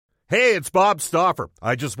Hey, it's Bob Stauffer.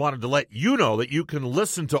 I just wanted to let you know that you can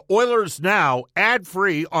listen to Oilers Now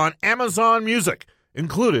ad-free on Amazon Music,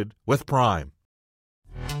 included with Prime.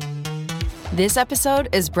 This episode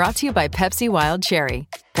is brought to you by Pepsi Wild Cherry.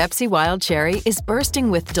 Pepsi Wild Cherry is bursting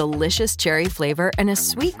with delicious cherry flavor and a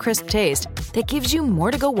sweet, crisp taste that gives you more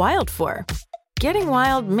to go wild for. Getting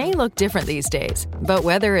wild may look different these days, but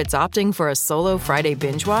whether it's opting for a solo Friday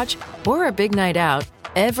binge watch or a big night out,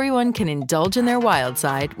 everyone can indulge in their wild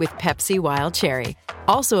side with Pepsi Wild Cherry.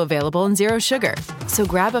 Also available in Zero Sugar. So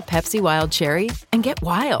grab a Pepsi Wild Cherry and get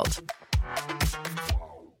wild.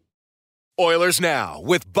 Oilers Now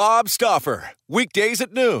with Bob Stauffer. Weekdays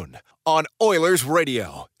at noon on Oilers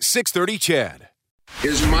Radio, 630 CHED.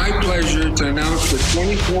 It's my pleasure to announce the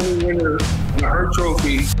 2020 winner of the Hart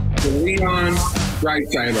Trophy to Leon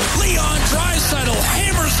Draisaitl. Leon Draisaitl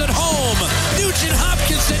hammers it home. Nugent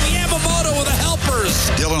Hopkins and Yamamoto with the helpers.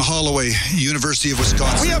 Dylan Holloway, University of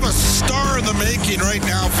Wisconsin. We have a star in the making right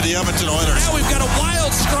now for the Edmonton Oilers. Now we've got a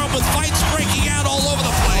wild scrum with fights breaking out all over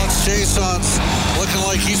the place. Jason's looking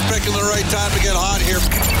like he's picking the right time to get hot here.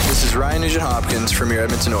 This is Ryan Nugent Hopkins from your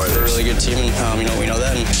Edmonton Oilers. They're a really good team, and we know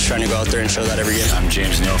that, and just trying to go out there and show that every game. I'm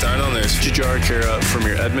James Neal. Down on this, Jujhar Khaira from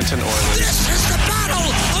your Edmonton Oilers. This is the Battle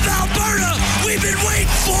of Alberta we've been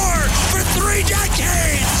waiting for 3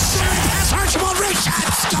 decades. Pass Archibald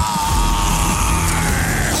Richard score.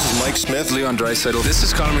 Mike Smith, Leon Draisaitl. This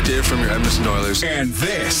is Connor McDavid from your Edmonton Oilers. And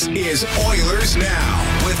this is Oilers Now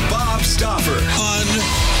with Bob Stauffer.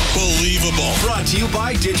 Unbelievable. Brought to you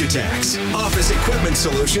by Digitex. Office equipment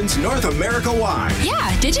solutions North America wide.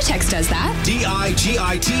 Yeah, Digitex does that.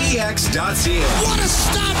 Digitex.ca. What a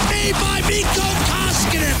stop made by Mikko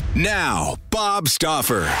Koskinen. Now, Bob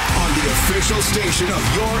Stauffer on the official station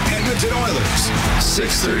of your Edmonton Oilers.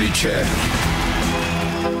 630 CHED.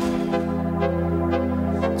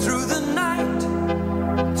 Through the night,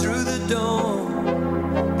 through the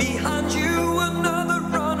dawn, behind you another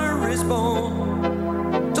runner is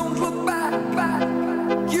born. Don't look back,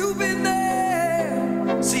 you've been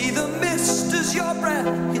there. See the mist as your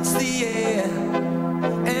breath hits the air,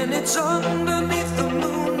 and it's underneath the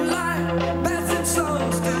moonlight, passing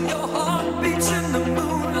songs till your heart beats in the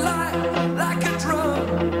moonlight like a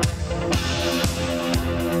drum.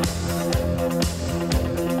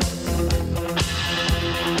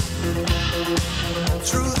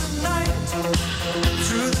 Through the night,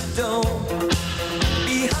 through the dawn,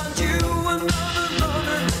 behind you another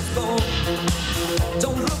runner is born.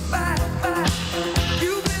 Don't look back,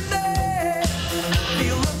 you've been there.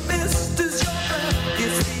 Feel the mist as your breath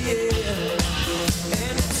hits the air,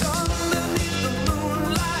 and it's underneath the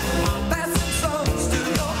moonlight, passing songs to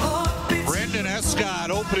your heart. Brendan Escott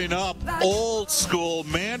opening up old school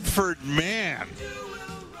Manfred Man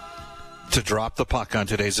to drop the puck on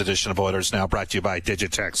today's edition of Oilers Now, brought to you by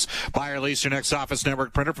Digitex. Buy or lease your next office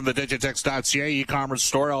network printer from the Digitex.ca e-commerce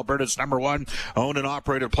store, Alberta's #1 owned and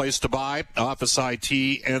operated place to buy office IT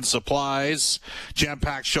and supplies.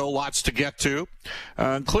 Jam-packed show, lots to get to,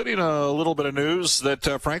 including a little bit of news that,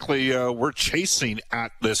 frankly, we're chasing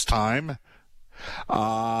at this time.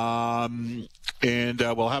 And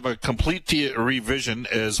we'll have a complete revision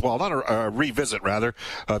as well, not a revisit, rather,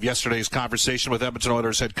 of yesterday's conversation with Edmonton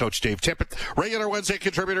Oilers head coach Dave Tippett. Regular Wednesday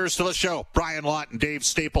contributors to the show, Brian Lawton, Dave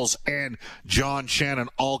Staples, and John Shannon,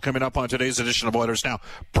 all coming up on today's edition of Oilers Now.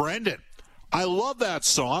 Brendan, I love that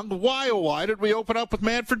song. Why did we open up with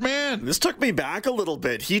Manfred Mann? This took me back a little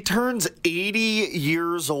bit. He turns 80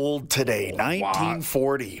 years old today,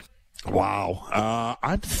 1940. Wow.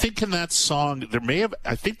 I'm thinking that song,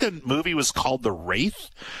 I think the movie was called The Wraith.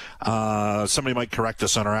 Somebody might correct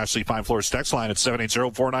us on our Ashley Fine Floors text line at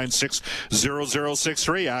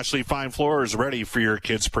 780-496-0063. Ashley Fine Floors ready for your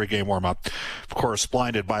kids' pregame warm-up. Of course,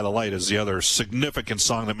 Blinded by the Light is the other significant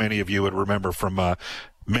song that many of you would remember from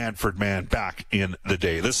Manfred Mann back in the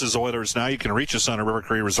day. This is Oilers Now. You can reach us on a River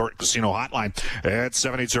Cree Resort Casino hotline at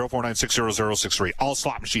 780-496-0063. All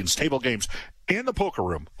slot machines, table games, and the poker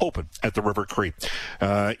room open at the River Cree.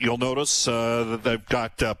 You'll notice that they've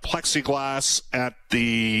got plexiglass at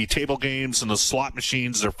the table games and the slot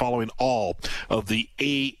machines. They're following all of the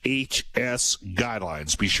AHS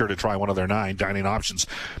guidelines. Be sure to try one of their 9 dining options,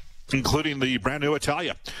 including the brand new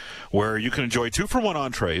Italia, where you can enjoy 2-for-1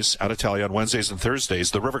 entrees at Italia on Wednesdays and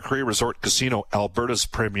Thursdays. The River Cree Resort Casino, Alberta's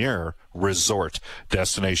premier resort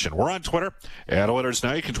destination. We're on Twitter at Oilers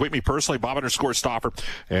Now. You can tweet me personally, Bob_Stauffer.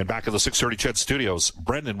 And back at the 630 CHED studios,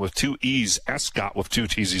 Brendan with 2 E's, Escott with 2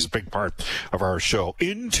 T's. He's a big part of our show.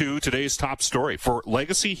 Into today's top story for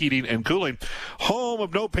Legacy Heating and Cooling, home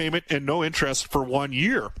of no payment and no interest for 1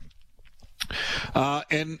 year.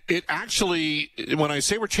 And it actually, when I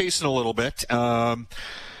say we're chasing a little bit,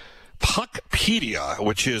 Puckpedia,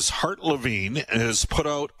 which is Hart Levine, has put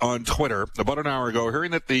out on Twitter about an hour ago,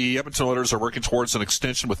 hearing that the Edmonton Oilers are working towards an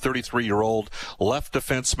extension with 33-year-old left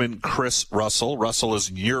defenseman Chris Russell. Russell is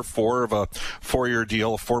in year 4 of a 4-year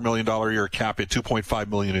deal, a $4 million a year cap at $2.5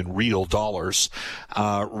 million in real dollars.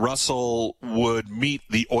 Russell would meet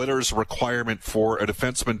the Oilers' requirement for a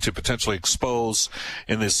defenseman to potentially expose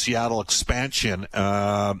in the Seattle expansion.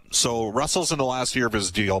 So Russell's in the last year of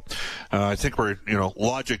his deal. I think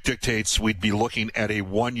logic dictates we'd be looking at a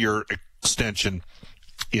 1-year extension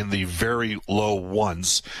in the very low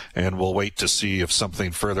ones, and we'll wait to see if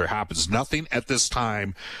something further happens. Nothing at this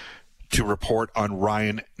time to report on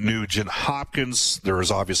Ryan Nugent-Hopkins. There is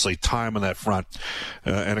obviously time on that front.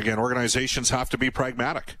 And again, organizations have to be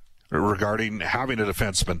pragmatic regarding having a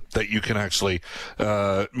defenseman that you can actually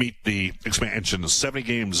meet the expansion. 70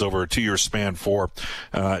 games over a 2-year span for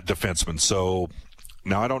defensemen. So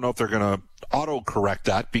now I don't know if they're going to auto-correct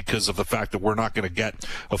that because of the fact that we're not going to get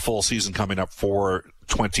a full season coming up for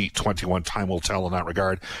 2021. Time will tell in that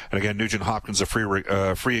regard. And again, Nugent-Hopkins, a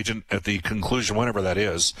free agent at the conclusion, whenever that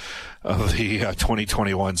is, of the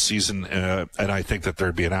 2021 season. And I think that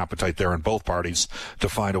there'd be an appetite there on both parties to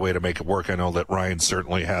find a way to make it work. I know that Ryan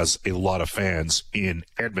certainly has a lot of fans in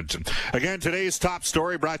Edmonton. Again, today's top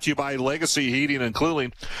story brought to you by Legacy Heating and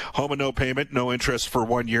Cooling. Home and no payment, no interest for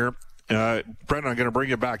 1 year. Brendan, I'm going to bring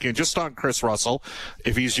you back in just on Chris Russell.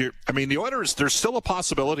 If he's your, the Oilers, there's still a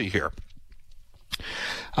possibility here.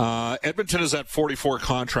 Edmonton is at 44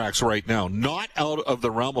 contracts right now. Not out of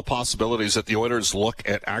the realm of possibilities that the Oilers look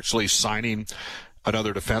at actually signing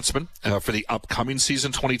another defenseman for the upcoming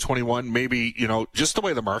season, 2021. Maybe, just the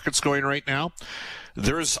way the market's going right now,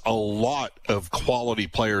 there's a lot of quality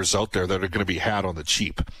players out there that are going to be had on the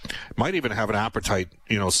cheap. Might even have an appetite,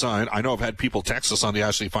 sign. I know I've had people text us on the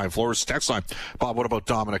Ashley Fine Floors text line. Bob, what about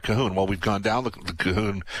Dominic Cahoon? Well, we've gone down the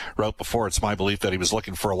Cahoon route before. It's my belief that he was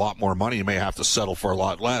looking for a lot more money. He may have to settle for a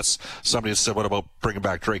lot less. Somebody said, what about bringing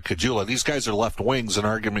back Drake Caggiula? These guys are left wings. An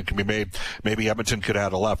argument can be made. Maybe Edmonton could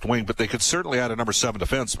add a left wing, but they could certainly add a number 7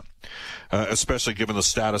 defenseman, especially given the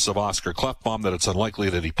status of Oscar Klefbom, that it's unlikely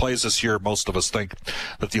that he plays this year. Most of us think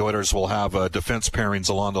that the Oilers will have defense pairings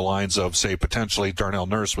along the lines of, say, potentially Darnell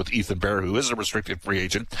Nurse with Ethan Bear, who is a restricted free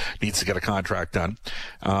agent, needs to get a contract done.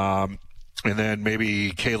 And then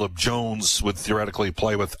maybe Caleb Jones would theoretically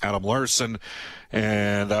play with Adam Larson,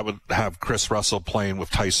 and that would have Chris Russell playing with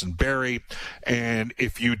Tyson Barrie. And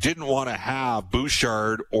if you didn't want to have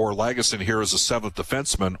Bouchard or Lagesson here as a 7th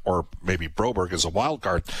defenseman, or maybe Broberg as a wild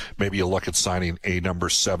card, maybe you look at signing a number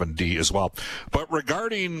 7D as well. But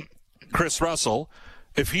regarding Chris Russell,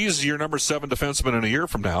 if he's your number 7 defenseman in a year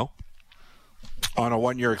from now on a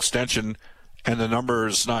 1-year extension and the number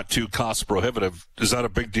is not too cost prohibitive, is that a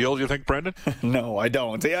big deal, do you think, Brendan? No, I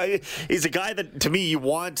don't. Yeah, he's a guy that, to me, you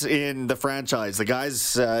want in the franchise. The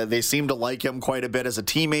guys, they seem to like him quite a bit as a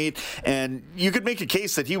teammate, and you could make a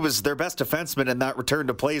case that he was their best defenseman in that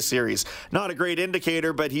return-to-play series. Not a great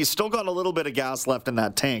indicator, but he's still got a little bit of gas left in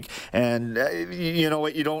that tank. And you know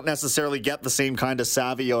what? You don't necessarily get the same kind of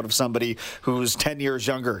savvy out of somebody who's 10 years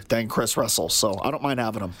younger than Chris Russell, so I don't mind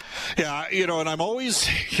having him. Yeah, and I'm always,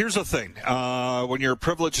 here's the thing. When you're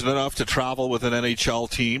privileged enough to travel with an NHL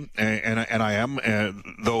team, and I am,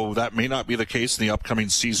 though that may not be the case in the upcoming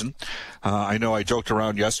season. I know I joked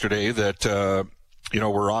around yesterday that,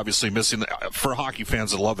 we're obviously missing, for hockey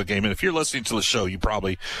fans that love the game. And if you're listening to the show, you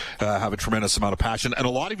probably have a tremendous amount of passion. And a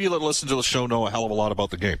lot of you that listen to the show know a hell of a lot about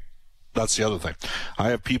the game. That's the other thing. I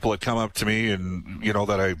have people that come up to me and,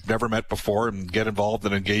 that I've never met before and get involved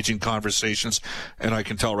in engaging conversations, and I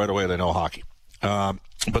can tell right away they know hockey.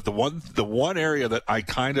 But the one area that I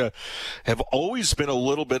kind of have always been a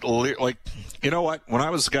little bit like, when I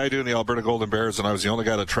was the guy doing the Alberta Golden Bears and I was the only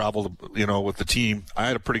guy that traveled, with the team, I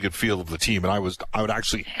had a pretty good feel of the team, and I would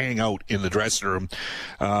actually hang out in the dressing room,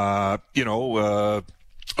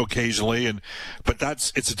 occasionally, but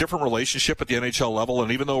it's a different relationship at the NHL level.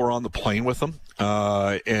 And even though we're on the plane with them,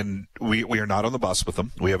 and we are not on the bus with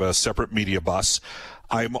them, we have a separate media bus.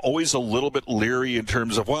 I'm always a little bit leery in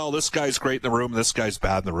terms of, well, this guy's great in the room, this guy's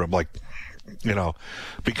bad in the room,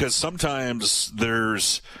 because sometimes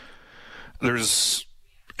there's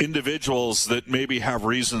individuals that maybe have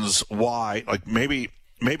reasons why, like maybe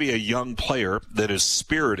a young player that is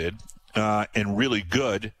spirited and really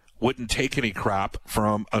good wouldn't take any crap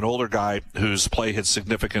from an older guy whose play had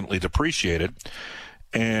significantly depreciated.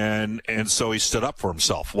 And so he stood up for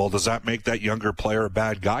himself. Well, does that make that younger player a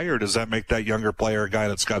bad guy, or does that make that younger player a guy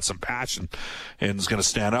that's got some passion and is going to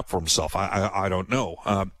stand up for himself? I don't know.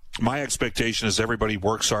 My expectation is everybody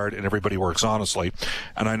works hard and everybody works honestly.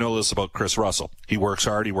 And I know this about Chris Russell. He works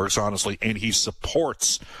hard, he works honestly, and he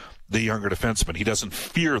supports the younger defensemen. He doesn't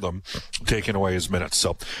fear them taking away his minutes.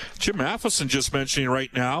 So Jim Matheson just mentioning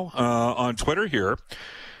right now on Twitter here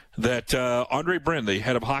that Andre Bryn, the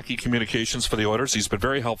head of hockey communications for the Oilers, he's been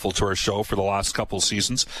very helpful to our show for the last couple of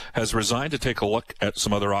seasons, has resigned to take a look at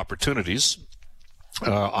some other opportunities.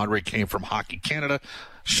 Andre came from Hockey Canada.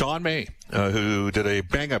 Sean May, who did a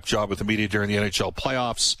bang-up job with the media during the NHL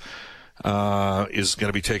playoffs, is going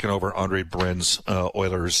to be taking over Andre Bryn's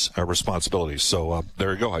Oilers responsibilities. So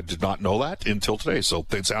there you go. I did not know that until today. So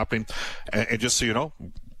things happening. And just so you know,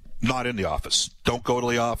 not in the office. Don't go to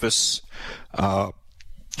the office.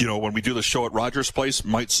 When we do the show at Rogers Place,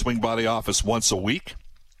 might swing by the office once a week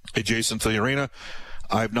adjacent to the arena.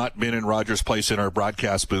 I've not been in Rogers Place in our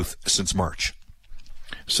broadcast booth since March.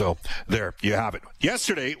 So there you have it.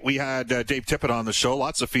 Yesterday, we had Dave Tippett on the show.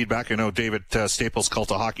 Lots of feedback. I know David Staples,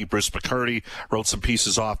 Cult of Hockey, Bruce McCarty wrote some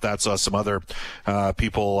pieces off. That's some other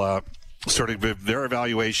people sort of their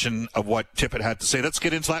evaluation of what Tippett had to say. Let's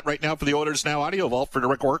get into that right now for the Oilers Now audio vault for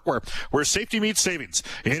Direct Workwear, where safety meets savings.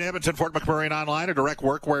 In Edmonton, Fort McMurray, and online at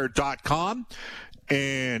directworkwear.com.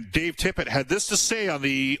 And Dave Tippett had this to say on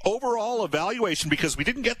the overall evaluation, because we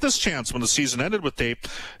didn't get this chance when the season ended with Dave.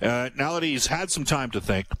 Now that he's had some time to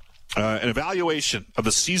think, an evaluation of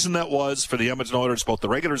the season that was for the Edmonton Oilers, both the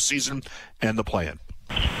regular season and the play-in.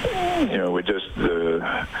 We just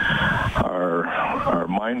our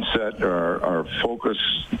mindset, our focus.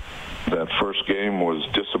 That first game was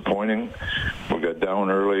disappointing. We got down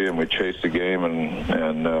early and we chased the game,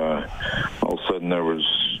 and all of a sudden there was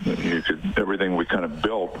everything we kind of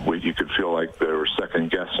built. You could feel like they were second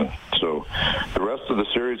guessing. So the rest of the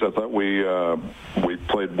series, I thought we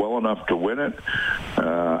played well enough to win it.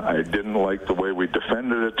 I didn't like the way we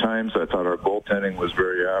defended at times. I thought our goaltending was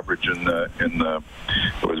very average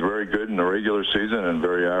it was very good in the regular season and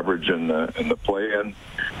very average in the play-in.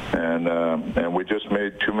 And we just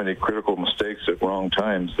made too many critical mistakes at wrong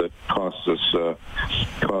times that cost us a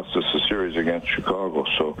series against Chicago.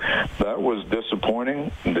 So that was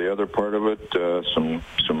disappointing. The other part of it,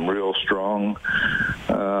 some real strong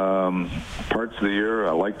parts of the year.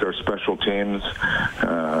 I liked our special teams.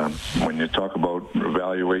 When you talk about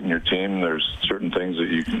evaluating your team, there's certain things that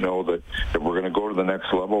you know that if we're going to go to the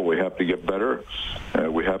next level, we have to get better.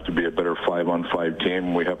 We have to be a better 5-on-5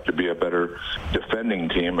 team. We have to be a better defending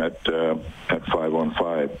team at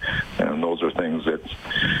 5-on-5. And those are things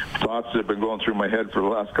thoughts that have been going through my head for the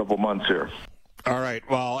last couple months here. All right.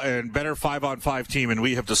 Well, and better 5-on-5 team, and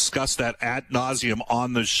we have discussed that ad nauseum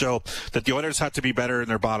on the show, that the Oilers have to be better in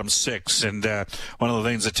their bottom six. And one of the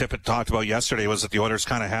things that Tippett talked about yesterday was that the Oilers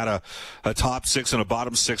kind of had a top six and a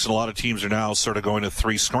bottom six, and a lot of teams are now sort of going to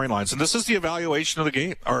three scoring lines. And this is the evaluation of the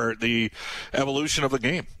game, or the evolution of the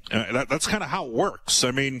game. That's kind of how it works. I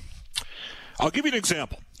mean, I'll give you an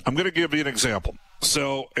example. I'm going to give you an example.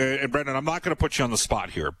 So, and Brendan, I'm not going to put you on the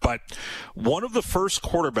spot here, but one of the first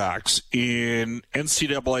quarterbacks in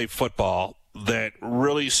NCAA football that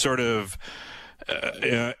really sort of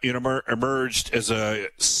emerged as a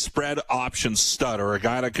spread option stud, or a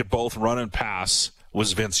guy that could both run and pass,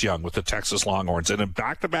 was Vince Young with the Texas Longhorns. And in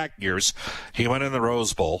back-to-back years, he went in the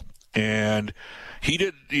Rose Bowl, and he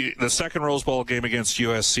did the second Rose Bowl game against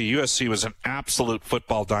USC. USC was an absolute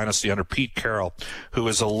football dynasty under Pete Carroll, who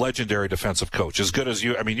is a legendary defensive coach. As good as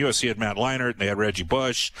USC had Matt Leinart, and they had Reggie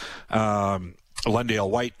Bush, Lendale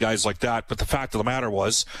White, guys like that. But the fact of the matter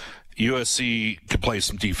was, USC could play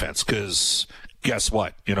some defense, because guess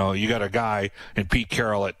what? You got a guy in Pete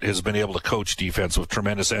Carroll that has been able to coach defense with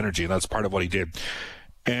tremendous energy, and that's part of what he did.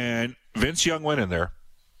 And Vince Young went in there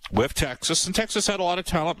with Texas, and Texas had a lot of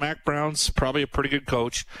talent. Mac Brown's probably a pretty good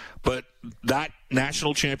coach, but that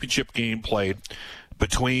national championship game played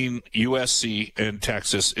between USC and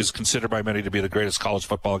Texas is considered by many to be the greatest college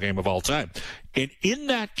football game of all time. And in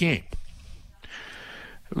that game,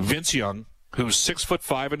 Vince Young, who's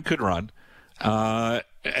 6'5" and could run,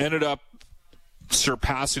 ended up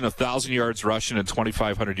surpassing 1,000 yards rushing and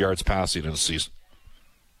 2,500 yards passing in a season.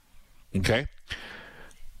 Okay?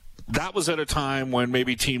 That was at a time when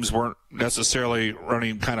maybe teams weren't necessarily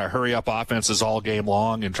running kind of hurry-up offenses all game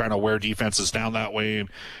long and trying to wear defenses down that way.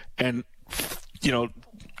 And so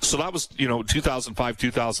that was, 2005,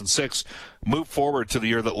 2006. Move forward to the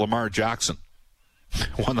year that Lamar Jackson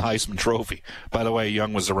won the Heisman Trophy. By the way,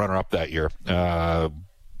 Young was the runner-up that year.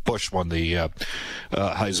 Bush won the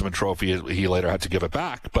Heisman Trophy. He later had to give it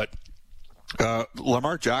back. But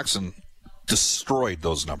Lamar Jackson destroyed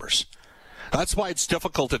those numbers. That's why it's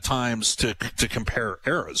difficult at times to compare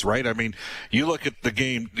eras, right? I mean, you look at the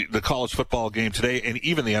game, the college football game today, and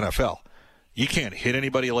even the NFL. You can't hit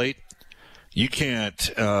anybody late. You can't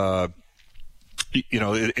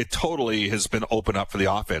it totally has been opened up for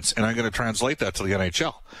the offense. And I'm going to translate that to the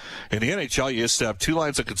NHL. In the NHL, you used to have two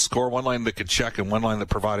lines that could score, one line that could check, and one line that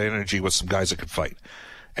provided energy with some guys that could fight.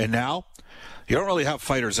 And now, you don't really have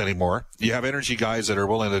fighters anymore. You have energy guys that are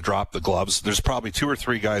willing to drop the gloves. There's probably 2 or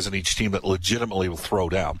 3 guys in each team that legitimately will throw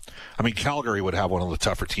down. I mean, Calgary would have one of the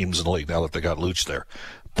tougher teams in the league now that they got Luch there.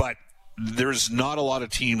 But there's not a lot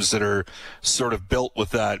of teams that are sort of built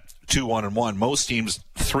with that 2-1-1. Most teams,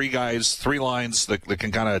 3 guys, 3 lines that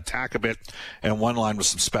can kind of attack a bit, and 1 line with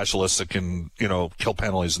some specialists that can, kill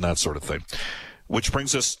penalties and that sort of thing. Which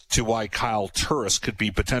brings us to why Kyle Turris could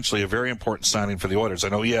be potentially a very important signing for the Oilers. I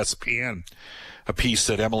know ESPN, a piece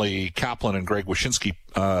that Emily Kaplan and Greg Wyshynski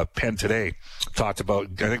penned today, talked about,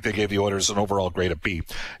 I think they gave the Oilers an overall grade of B.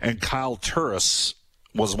 And Kyle Turris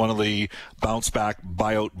was one of the bounce-back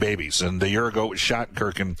buyout babies. And the year ago with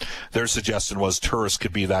Shattenkirk, and their suggestion was Turris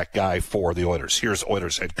could be that guy for the Oilers. Here's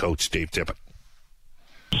Oilers head coach Dave Tippett.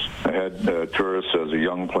 I had Turris as a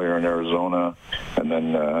young player in Arizona, and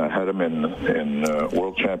then had him in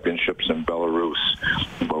World Championships in Belarus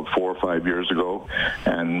about 4 or 5 years ago,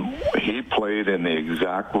 and he played in the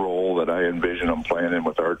exact role that I envisioned him playing in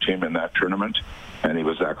with our team in that tournament, and he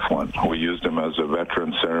was excellent. We used him as a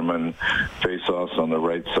veteran centerman, face-offs on the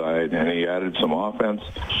right side, and he added some offense,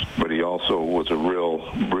 but he also was a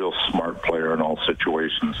real smart player in all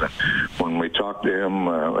situations. And when we talked to him,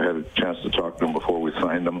 I had a chance to talk to him before we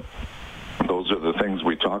signed him. Those are the things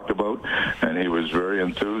we talked about, and he was very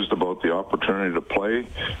enthused about the opportunity to play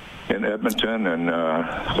in Edmonton,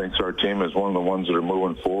 and thinks our team is one of the ones that are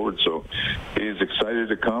moving forward. So he's excited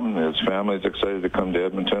to come. His family's excited to come to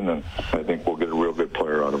Edmonton, and I think we'll get a real good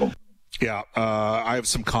player out of him. Yeah, I have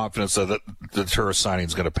some confidence that the Turris signing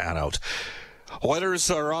is going to pan out. Oilers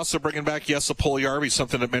are also bringing back Jesse Puljujärvi,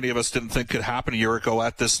 something that many of us didn't think could happen a year ago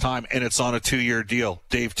at this time, and it's on a 2-year deal.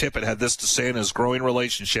 Dave Tippett had this to say in his growing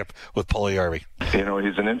relationship with Puljujärvi.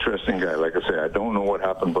 He's an interesting guy. Like I say, I don't know what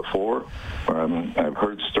happened before. I've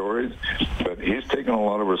heard stories, but he's taken a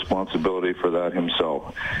lot of responsibility for that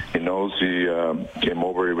himself. He knows he came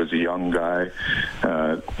over, he was a young guy,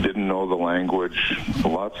 didn't know the language,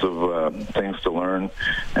 lots of things to learn,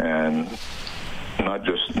 and not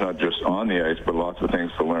just on the ice, but lots of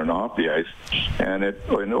things to learn off the ice, and it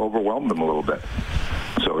overwhelmed him a little bit.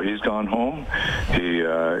 So he's gone home.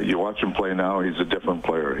 You watch him play now, he's a different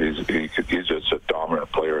player. He's just a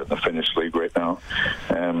dominant player in the Finnish league right now,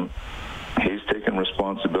 and he's taken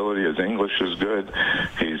responsibility. His English is good.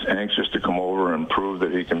 He's anxious to come over and prove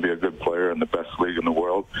that he can be a good player in the best league in the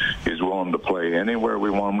world. He's willing to play anywhere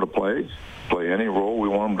we want him to play any role we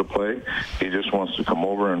want him to play. He just wants to come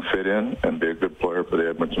over and fit in and be a good player for the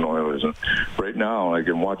Edmonton Oilers. And right now, like,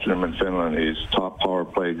 I'm watching him in Finland. He's top power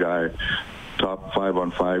play guy, top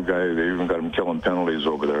 5-on-5 guy. They even got him killing penalties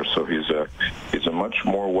over there. So he's a much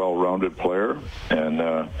more well-rounded player, and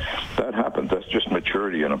that happens. That's just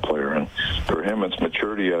maturity in a player. And for him, it's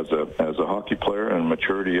maturity as a hockey player and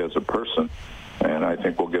maturity as a person. And I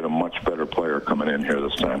think we'll get a much better player coming in here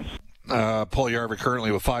this time. Puljujärvi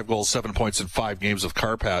currently with 5 goals, 7 points in 5 games with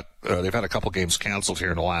Karpat. They've had a couple games canceled here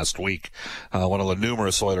in the last week. One of the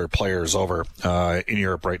numerous Oiler players over in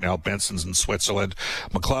Europe right now. Benson's in Switzerland.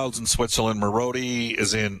 McLeod's in Switzerland. Marodi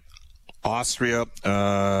is in Austria.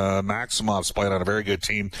 Maximov's playing on a very good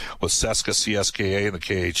team with CSKA, CSKA in the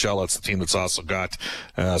KHL. That's the team that's also got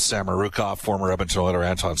Sam Marukov, former Edmonton Oiler.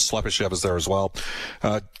 Anton Slepyshev is there as well.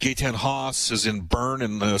 Gaetan Haas is in Bern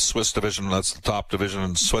in the Swiss division. That's the top division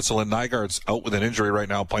in Switzerland. Nygaard's out with an injury right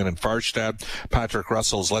now, playing in Farstad. Patrick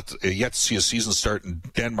Russell's yet to see a season start in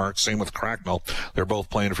Denmark. Same with Cracknell. They're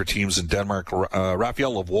both playing for teams in Denmark.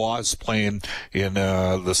 Raphael Lavoie is playing in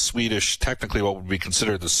the Swedish, technically what would be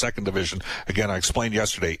considered the second division. Again, I explained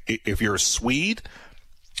yesterday, if you're a Swede,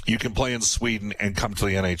 you can play in Sweden and come to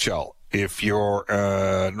the NHL. If you're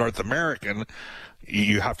North American,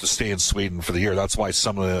 you have to stay in Sweden for the year. That's why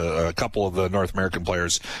a couple of the North American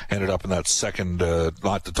players ended up in that second,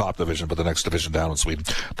 not the top division, but the next division down in Sweden.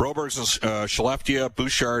 Broberg's in Skellefteå.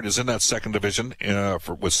 Bouchard is in that second division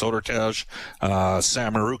with Sodertage.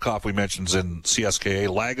 Sam Marukov, we mentioned, is in CSKA.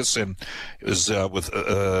 Lagesson is with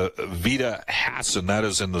Vida Hassan. That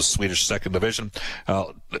is in the Swedish second division.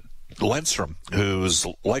 Lindstrom, who's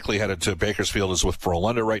likely headed to Bakersfield, is with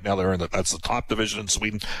Frölunda right now. That's the top division in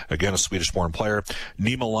Sweden. Again, a Swedish-born player.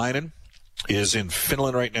 Niemelainen is in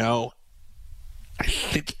Finland right now. I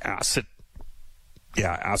think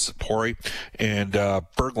Asset Pori, and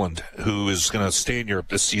Berglund, who is going to stay in Europe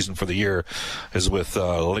this season for the year, is with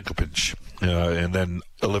Linkoping. And then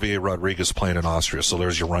Olivier Rodriguez playing in Austria. So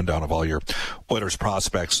there's your rundown of all your Oilers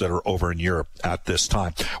prospects that are over in Europe at this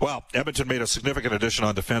time. Well, Edmonton made a significant addition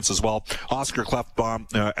on defense as well. Oscar Klefbom,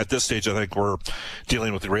 at this stage, I think we're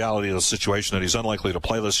dealing with the reality of the situation that he's unlikely to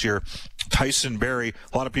play this year. Tyson Barrie,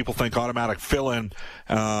 a lot of people think automatic fill-in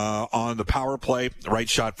on the power play, right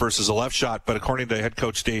shot versus a left shot. But according to head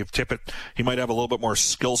coach Dave Tippett, he might have a little bit more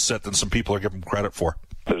skill set than some people are giving him credit for.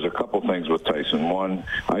 There's a couple things with Tyson. One,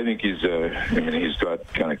 I think he's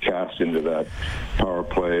got kind of cast into that power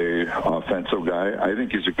play offensive guy. I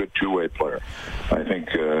think he's a good two-way player. I think,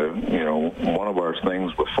 one of our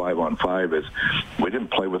things with 5-on-5 is we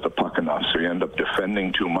didn't play with the puck enough, so you end up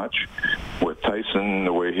defending too much. With Tyson,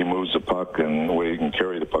 the way he moves the puck and the way he can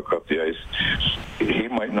carry the puck up the ice, he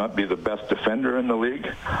might not be the best defender in the league,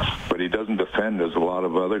 but he doesn't defend as a lot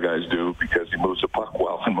of other guys do because he moves the puck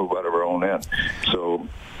well and move out of our own end. So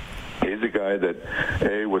he's a guy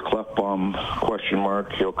that, with Klefbom, question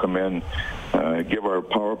mark, he'll come in, give our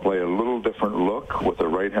power play a little different look with a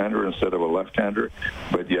right-hander instead of a left-hander,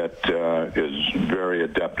 but yet is very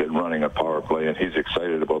adept at running a power play, and he's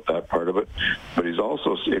excited about that part of it. But he's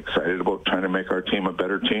also excited about trying to make our team a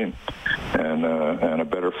better team and a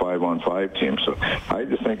better 5-on-5 team. So I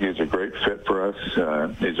just think he's a great fit for us.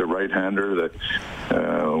 He's a right-hander that,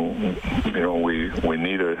 we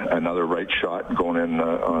need another right shot going in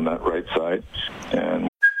on that right side. And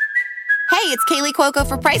Hey, it's Kaylee Cuoco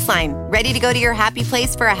for Priceline. Ready to go to your happy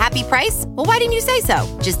place for a happy price? Well, why didn't you say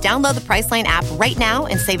so? Just download the Priceline app right now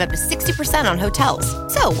and save up to 60% on hotels.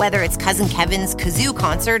 So whether it's Cousin Kevin's Kazoo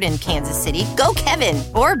Concert in Kansas City, go Kevin,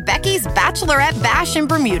 or Becky's Bachelorette Bash in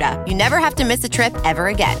Bermuda, you never have to miss a trip ever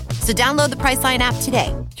again. So download the Priceline app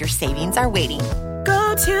today. Your savings are waiting.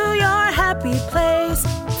 Go to your happy place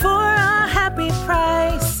for a happy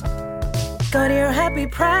price. Go to your happy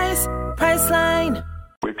price, Priceline.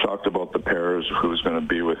 We've talked about the pairs, who's going to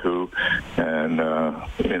be with who, and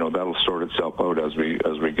that'll sort itself out as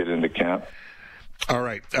we get into camp. All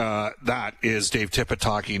right, that is Dave Tippett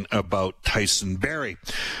talking about Tyson Barrie.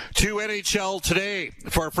 To NHL today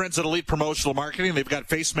for our friends at Elite Promotional Marketing. They've got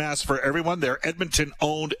face masks for everyone. They're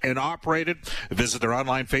Edmonton-owned and operated. Visit their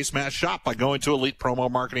online face mask shop by going to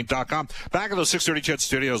ElitePromoMarketing.com. Back in the 630 CHED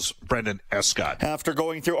Studios, Brendan Escott. After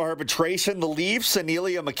going through arbitration, the Leafs and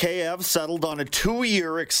Ilya Mikheyev settled on a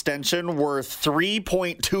 2-year extension worth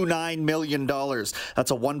 $3.29 million.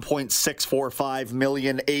 That's a $1.645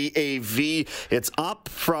 million AAV. It's up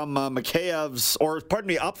from up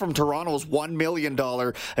from Toronto's $1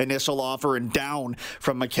 million initial offer and down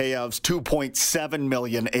from Mikheyev's $2.7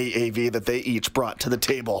 million AAV that they each brought to the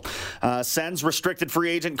table. Sens restricted free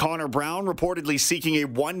agent Connor Brown reportedly seeking a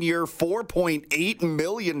 1-year, $4.8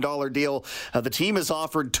 million deal. The team has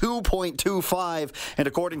offered $2.25, and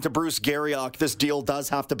according to Bruce Garriock, this deal does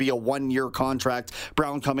have to be a 1-year contract.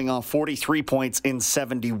 Brown coming off 43 points in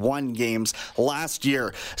 71 games last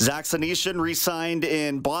year. Zach Senyshyn re-signed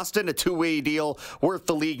in Boston, a 2-way deal worth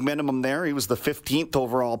the league minimum there. He was the 15th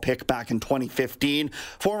overall pick back in 2015.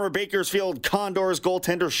 Former Bakersfield Condors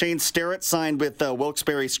goaltender Shane Starrett signed with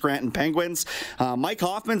Wilkes-Barre Scranton Penguins. Mike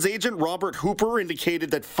Hoffman's agent Robert Hooper indicated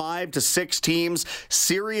that 5 to 6 teams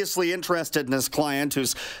seriously interested in this client,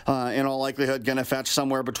 who's in all likelihood going to fetch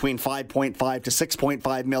somewhere between $5.5 to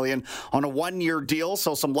 $6.5 million on a 1-year deal.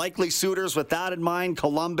 So some likely suitors with that in mind: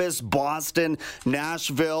 Columbus, Boston,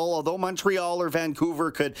 Nashville, although Montreal or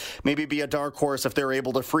Vancouver could maybe be a dark horse if they're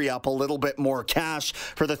able to free up a little bit more cash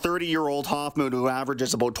for the 30-year-old Hoffman, who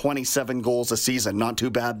averages about 27 goals a season. Not too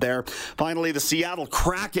bad there. Finally, the Seattle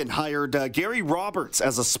Kraken hired Gary Roberts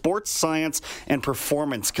as a sports science and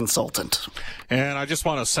performance consultant. And I just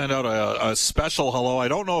want to send out a special hello. I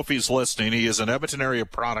don't know if he's listening. He is an Edmonton area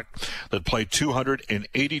product that played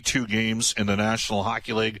 282 games in the National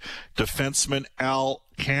Hockey League. Defenseman Al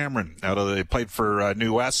Cameron. They played for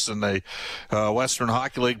New West in the Western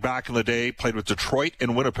Hockey League back in the day, played with Detroit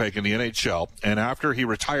and Winnipeg in the NHL. And after he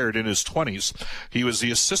retired in his 20s, he was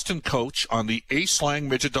the assistant coach on the Ace Lang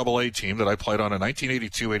Midget AA team that I played on in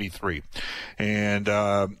 1982-83.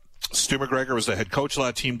 And Stu McGregor was the head coach of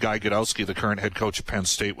that team. Guy Godowski, the current head coach of Penn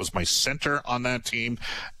State, was my center on that team.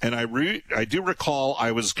 And I do recall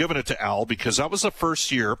I was giving it to Al because that was the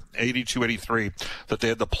first year, 82-83, that they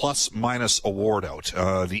had the plus-minus award out,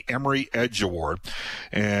 the Emery Edge Award.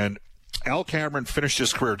 And Al Cameron finished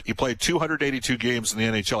his career. He played 282 games in the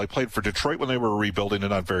NHL. He played for Detroit when they were rebuilding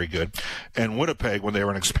and not very good, and Winnipeg when they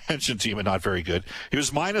were an expansion team and not very good. He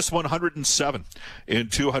was minus 107 in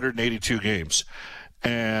 282 games.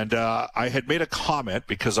 And I had made a comment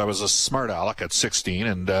because I was a smart aleck at 16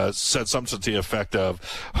 and said something to the effect of,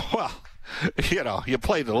 well, you know, you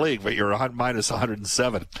played the league, but you're minus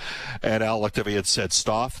 107. And Al looked at me and said,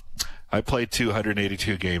 Stoff, I played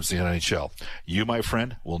 282 games in the NHL. You, my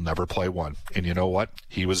friend, will never play one. And you know what?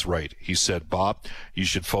 He was right. He said, Bob, you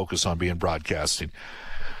should focus on being broadcasting.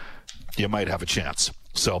 You might have a chance.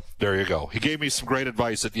 So there you go. He gave me some great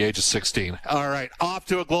advice at the age of 16. All right, off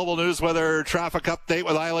to a global news weather traffic update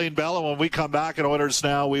with Eileen Bell. And when we come back in Oilers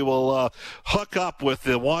Now, we will hook up with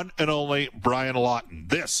the one and only Brian Lawton.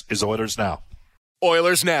 This is Oilers Now.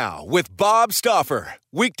 Oilers Now with Bob Stauffer.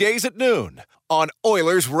 Weekdays at noon on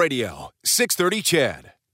Oilers Radio, 630 CHED.